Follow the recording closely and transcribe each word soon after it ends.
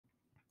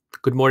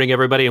Good morning,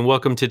 everybody, and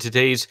welcome to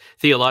today's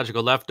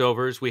Theological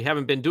Leftovers. We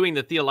haven't been doing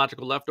the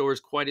Theological Leftovers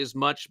quite as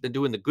much, been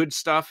doing the good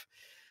stuff.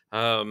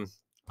 Um,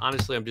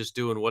 Honestly, I'm just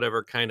doing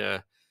whatever kind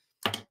of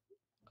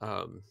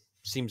um,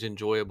 seems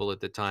enjoyable at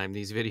the time.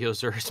 These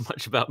videos are as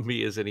much about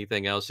me as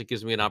anything else. It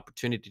gives me an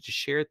opportunity to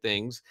share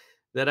things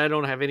that I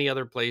don't have any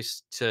other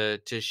place to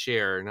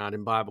share, not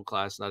in Bible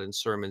class, not in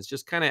sermons,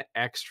 just kind of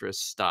extra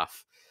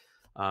stuff.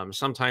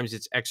 Sometimes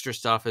it's extra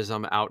stuff as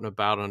I'm out and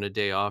about on a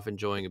day off,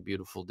 enjoying a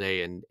beautiful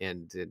day,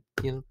 and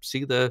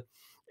see the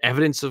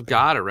evidence of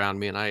God around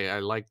me, and I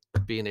like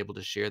being able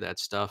to share that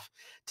stuff.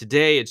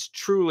 Today, it's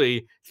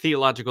truly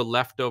theological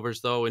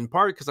leftovers, though, in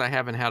part because I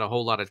haven't had a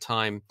whole lot of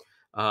time.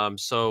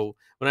 So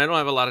when I don't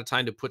have a lot of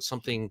time to put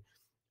something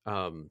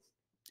um,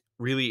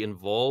 really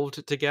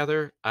involved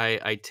together,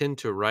 I tend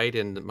to write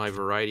in my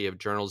variety of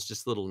journals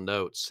just little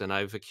notes, and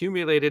I've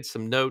accumulated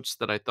some notes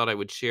that I thought I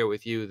would share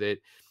with you that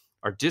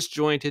are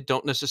disjointed,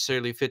 don't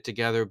necessarily fit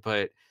together,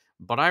 but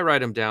I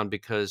write them down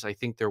because I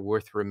think they're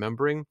worth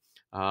remembering,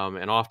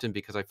 and often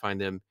because I find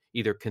them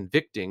either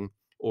convicting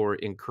or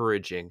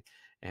encouraging.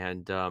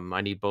 And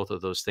I need both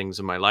of those things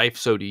in my life.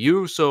 So do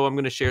you. So I'm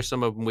going to share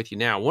some of them with you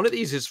now. One of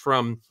these is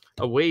from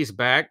a ways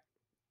back,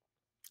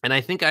 and I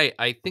think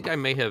I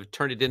may have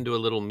turned it into a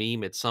little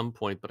meme at some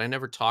point, but I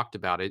never talked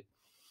about it.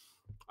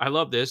 I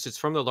love this. It's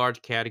from the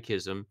Large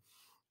Catechism.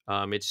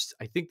 It's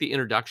I think the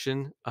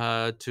introduction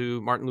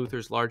to Martin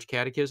Luther's Large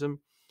Catechism,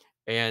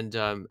 and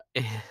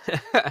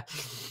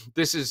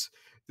this is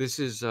this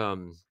is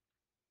um,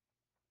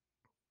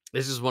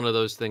 this is one of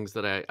those things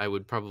that I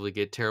would probably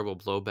get terrible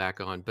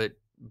blowback on.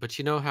 But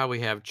you know how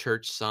we have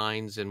church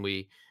signs and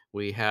we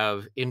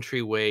have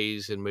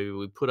entryways and maybe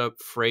we put up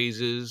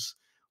phrases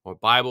or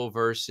Bible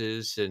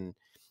verses and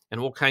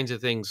all kinds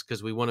of things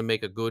because we want to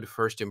make a good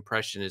first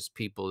impression as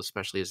people,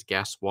 especially as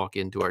guests walk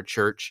into our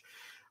church.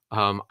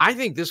 I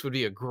think this would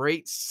be a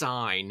great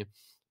sign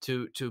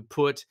to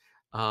put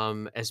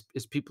as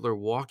people are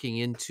walking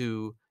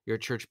into your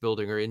church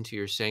building or into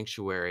your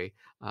sanctuary.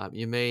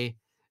 You may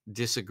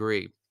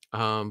disagree,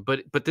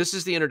 but this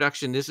is the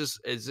introduction. This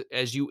is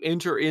as you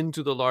enter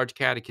into the Large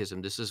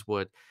Catechism. This is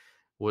what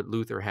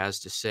Luther has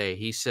to say.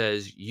 He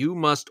says, "You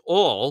must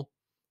all."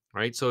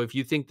 Right. So if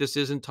you think this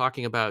isn't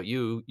talking about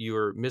you,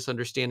 you're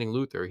misunderstanding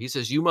Luther. He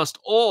says, "You must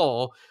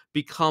all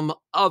become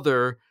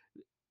other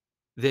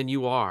than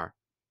you are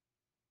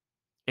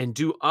and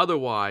do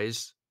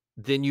otherwise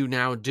than you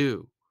now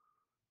do,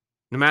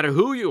 no matter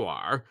who you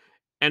are,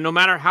 and no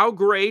matter how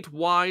great,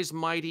 wise,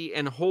 mighty,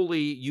 and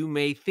holy you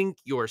may think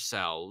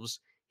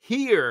yourselves,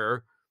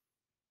 here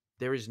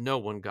there is no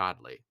one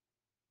godly."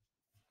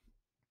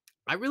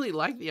 I really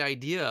like the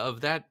idea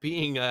of that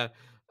being an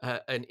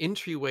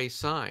entryway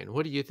sign.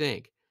 What do you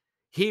think?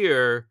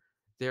 Here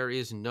there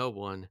is no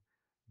one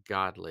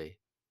godly.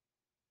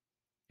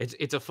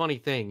 It's a funny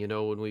thing,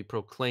 when we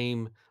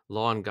proclaim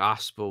law and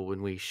gospel,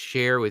 when we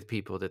share with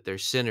people that they're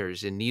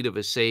sinners in need of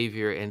a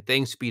savior, and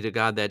thanks be to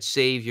God that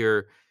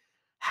savior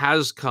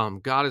has come.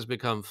 God has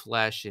become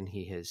flesh, and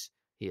he has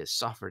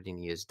suffered and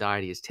he has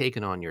died. He has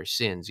taken on your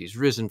sins. He's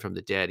risen from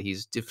the dead.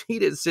 He's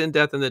defeated sin,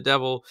 death, and the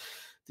devil.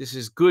 This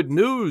is good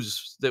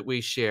news that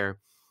we share,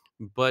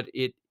 but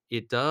it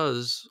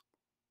does.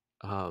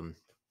 I don't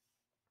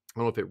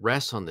know if it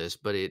rests on this,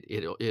 but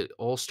it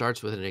all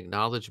starts with an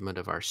acknowledgement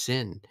of our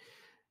sin.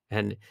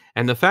 And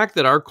the fact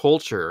that our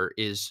culture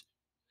is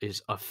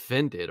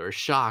offended or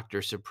shocked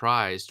or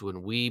surprised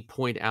when we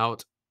point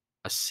out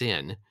a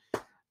sin,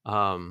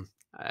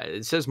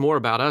 it says more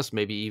about us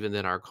maybe even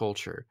than our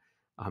culture.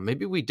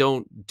 Maybe we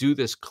don't do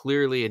this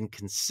clearly and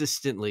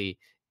consistently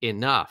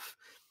enough.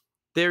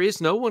 There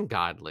is no one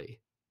godly.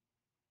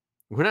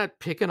 We're not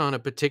picking on a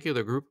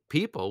particular group of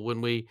people when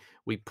we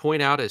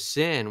point out a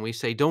sin. We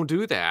say, "Don't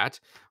do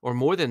that," or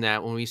more than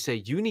that, when we say,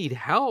 "You need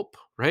help,"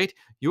 right?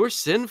 "You're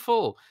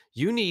sinful.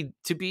 You need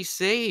to be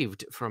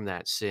saved from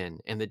that sin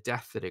and the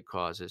death that it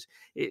causes."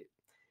 It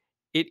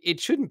it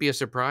shouldn't be a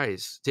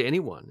surprise to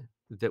anyone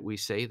that we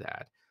say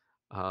that,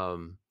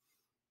 um,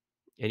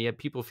 and yet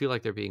people feel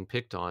like they're being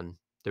picked on.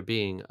 They're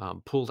being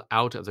pulled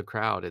out of the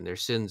crowd, and their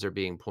sins are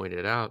being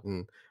pointed out.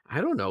 And I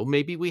don't know.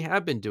 Maybe we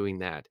have been doing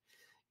that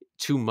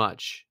too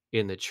much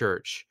in the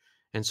church.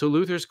 And so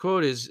Luther's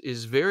quote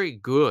is very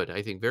good,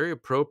 I think very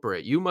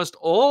appropriate. "You must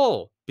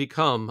all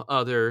become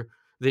other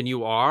than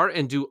you are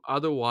and do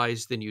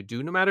otherwise than you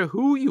do, no matter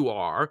who you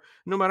are,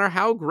 no matter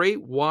how great,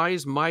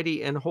 wise,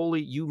 mighty, and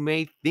holy you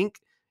may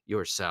think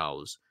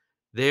yourselves.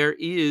 There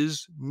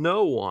is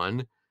no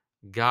one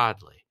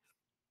godly."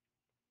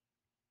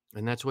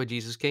 And that's why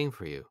Jesus came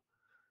for you,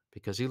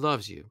 because he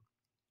loves you.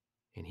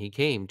 And he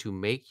came to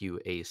make you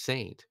a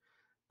saint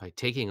by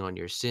taking on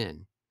your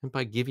sin and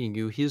by giving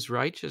you his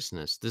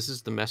righteousness. This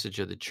is the message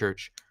of the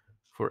church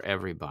for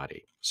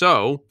everybody.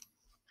 So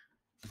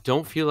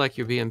don't feel like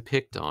you're being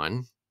picked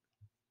on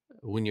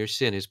when your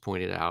sin is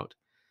pointed out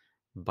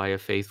by a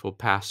faithful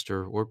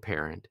pastor or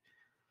parent.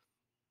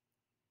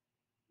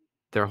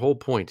 Their whole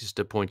point is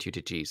to point you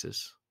to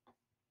Jesus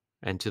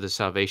and to the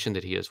salvation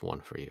that he has won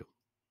for you.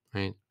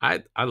 Right?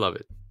 I love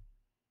it.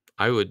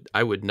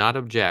 I would not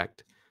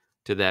object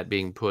to that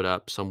being put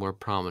up somewhere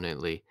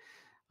prominently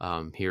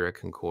here at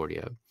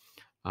Concordia.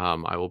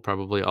 I will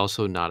probably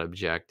also not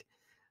object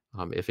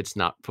if it's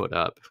not put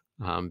up,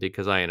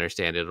 because I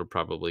understand it'll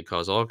probably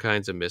cause all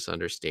kinds of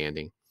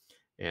misunderstanding,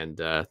 and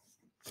I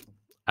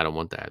don't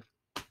want that.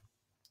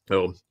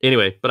 So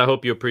anyway, but I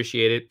hope you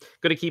appreciate it.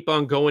 Going to keep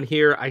on going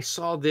here. I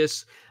saw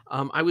this.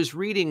 I was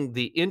reading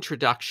the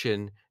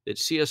introduction that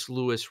C.S.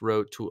 Lewis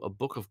wrote to a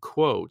book of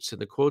quotes,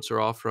 and the quotes are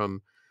all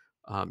from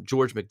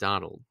George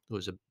MacDonald, who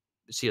was a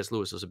C.S.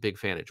 Lewis was a big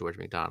fan of George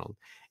MacDonald,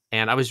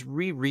 and I was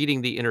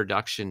rereading the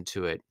introduction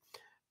to it,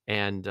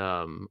 and,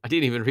 I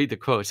didn't even read the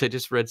quotes. I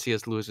just read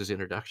C.S. Lewis's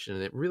introduction,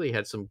 and it really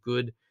had some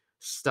good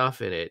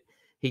stuff in it.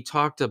 He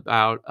talked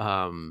about,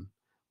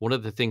 one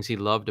of the things he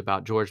loved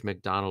about George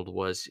MacDonald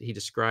was he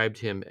described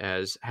him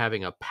as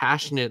having a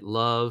passionate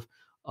love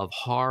of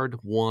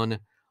hard-won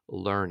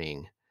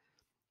learning.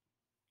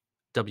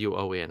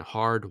 WON,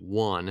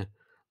 hard-won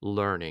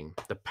learning.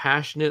 The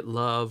passionate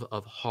love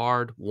of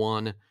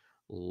hard-won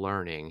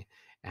learning.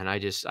 And I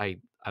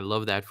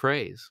love that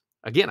phrase.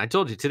 Again, I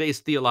told you today's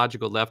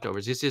theological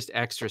leftovers. It's just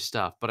extra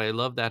stuff, but I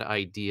love that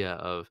idea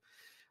of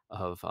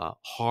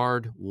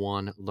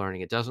hard-won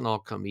learning. It doesn't all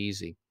come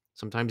easy.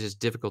 Sometimes it's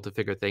difficult to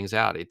figure things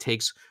out. It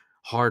takes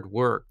hard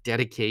work,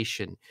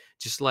 dedication,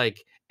 just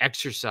like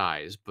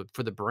exercise, but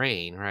for the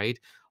brain, right?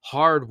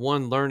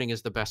 Hard-won learning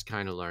is the best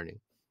kind of learning.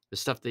 The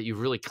stuff that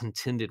you've really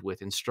contended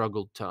with and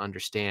struggled to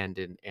understand,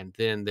 and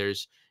then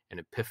there's an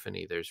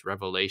epiphany, there's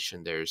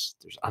revelation, there's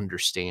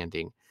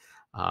understanding.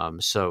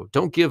 So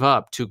don't give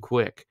up too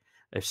quick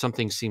if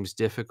something seems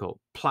difficult.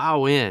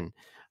 Plow in,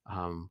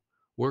 um,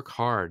 work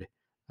hard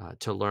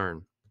to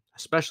learn.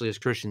 Especially as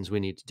Christians, we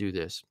need to do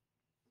this.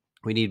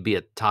 We need to be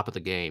at the top of the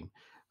game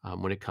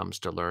when it comes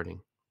to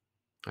learning.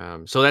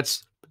 So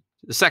that's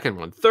the second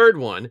one. Third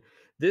one,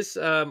 this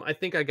I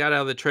think I got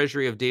out of the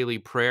Treasury of Daily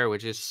Prayer,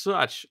 which is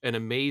such an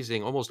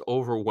amazing, almost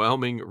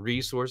overwhelming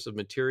resource of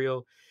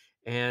material.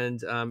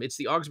 And it's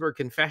the Augsburg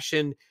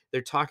Confession.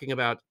 They're talking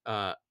about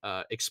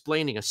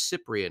explaining a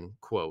Cyprian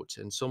quote.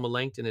 And so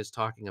Melanchthon is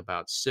talking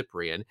about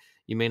Cyprian.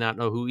 You may not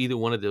know who either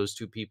one of those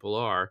two people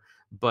are,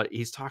 but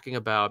he's talking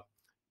about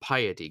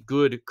piety,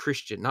 good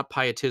Christian, not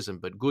pietism,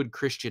 but good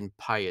Christian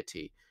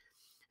piety.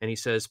 And he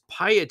says,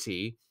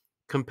 piety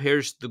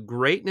compares the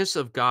greatness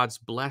of God's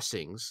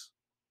blessings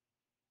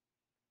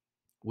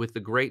with the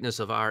greatness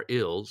of our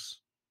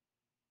ills,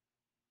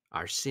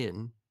 our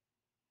sin,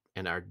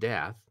 and our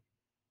death,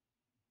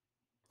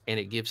 and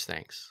it gives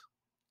thanks.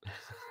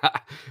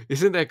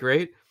 Isn't that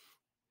great?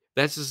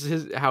 That's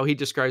just how he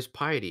describes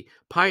piety.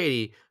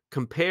 Piety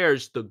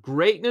compares the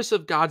greatness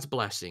of God's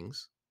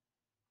blessings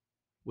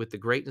with the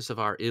greatness of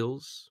our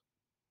ills,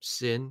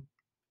 sin,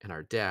 and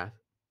our death.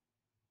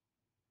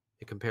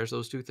 It compares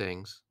those two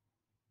things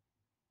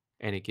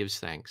and it gives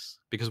thanks.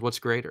 Because what's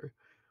greater?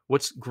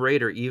 What's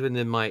greater even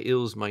than my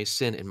ills, my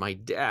sin, and my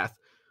death?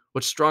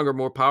 What's stronger,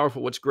 more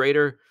powerful? What's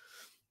greater?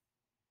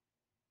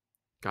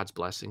 God's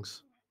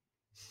blessings.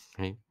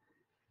 Right?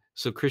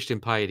 So Christian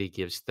piety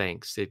gives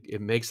thanks.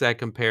 It makes that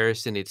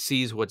comparison. It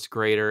sees what's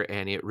greater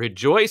and it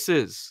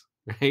rejoices.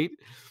 Right?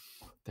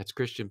 That's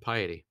Christian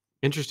piety.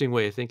 Interesting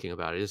way of thinking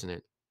about it, isn't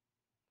it?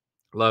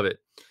 Love it.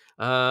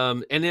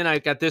 And then I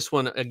got this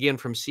one again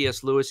from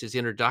C.S. Lewis's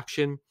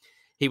introduction.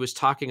 He was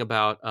talking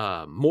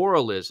about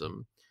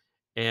moralism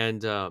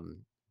and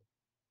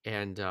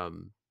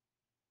and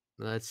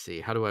let's see,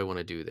 how do I want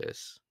to do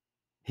this?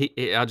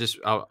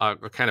 I'll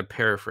kind of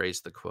paraphrase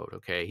the quote.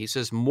 Okay, he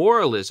says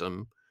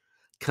moralism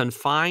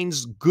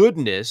confines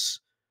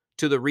goodness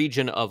to the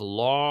region of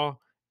law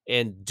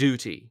and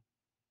duty.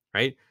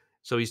 Right.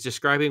 So he's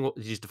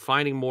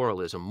defining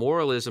moralism.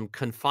 Moralism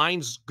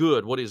confines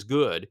good, what is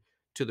good,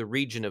 to the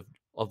region of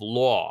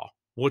law,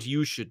 what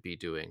you should be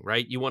doing.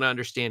 Right. You want to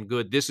understand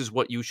good. This is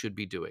what you should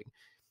be doing.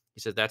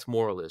 He said that's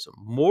moralism.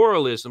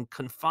 Moralism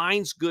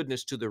confines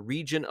goodness to the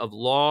region of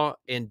law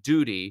and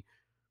duty,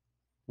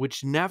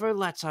 which never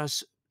lets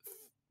us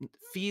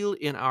feel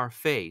in our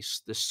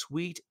face the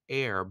sweet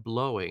air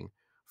blowing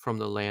from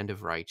the land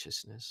of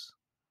righteousness.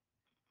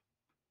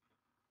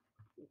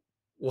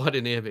 What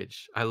an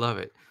image. I love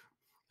it.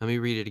 Let me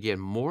read it again.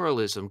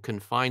 Moralism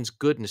confines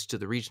goodness to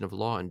the region of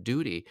law and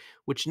duty,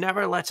 which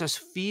never lets us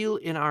feel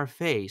in our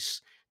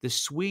face the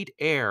sweet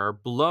air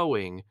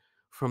blowing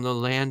from the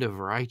land of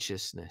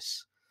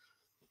righteousness.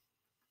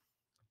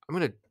 I'm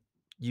going to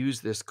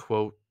use this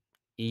quote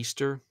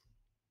Easter,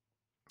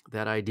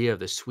 that idea of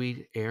the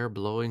sweet air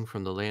blowing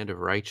from the land of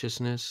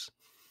righteousness.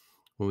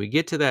 When we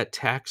get to that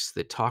text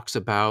that talks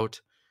about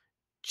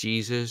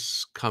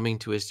Jesus coming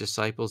to his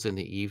disciples in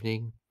the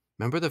evening,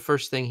 remember the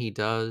first thing he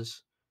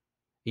does?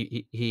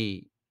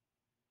 He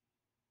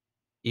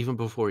even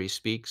before he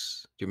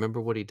speaks, do you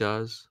remember what he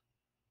does?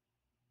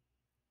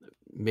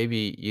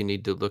 Maybe you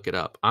need to look it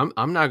up.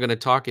 I'm not going to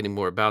talk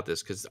anymore about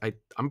this because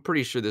I'm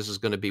pretty sure this is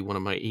going to be one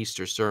of my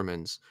Easter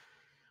sermons.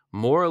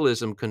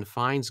 Moralism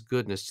confines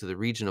goodness to the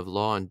region of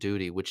law and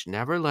duty, which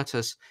never lets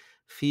us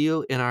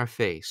feel in our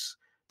face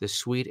the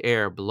sweet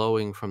air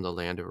blowing from the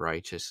land of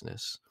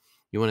righteousness.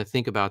 You want to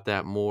think about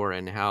that more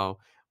and how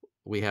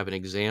we have an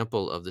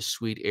example of the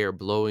sweet air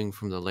blowing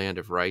from the land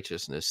of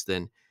righteousness,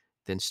 then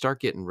start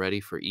getting ready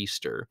for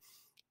Easter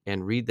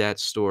and read that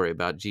story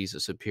about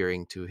Jesus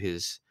appearing to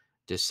his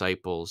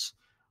disciples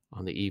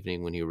on the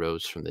evening when he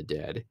rose from the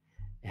dead.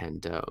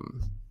 And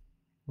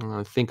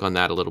think on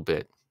that a little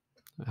bit.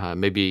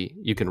 Maybe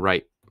you can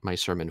write my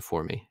sermon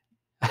for me.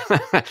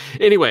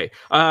 Anyway,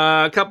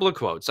 a couple of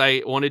quotes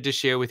I wanted to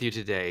share with you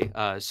today.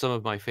 Some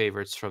of my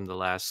favorites from the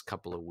last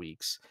couple of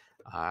weeks.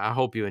 I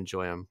hope you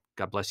enjoy them.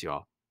 God bless you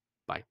all.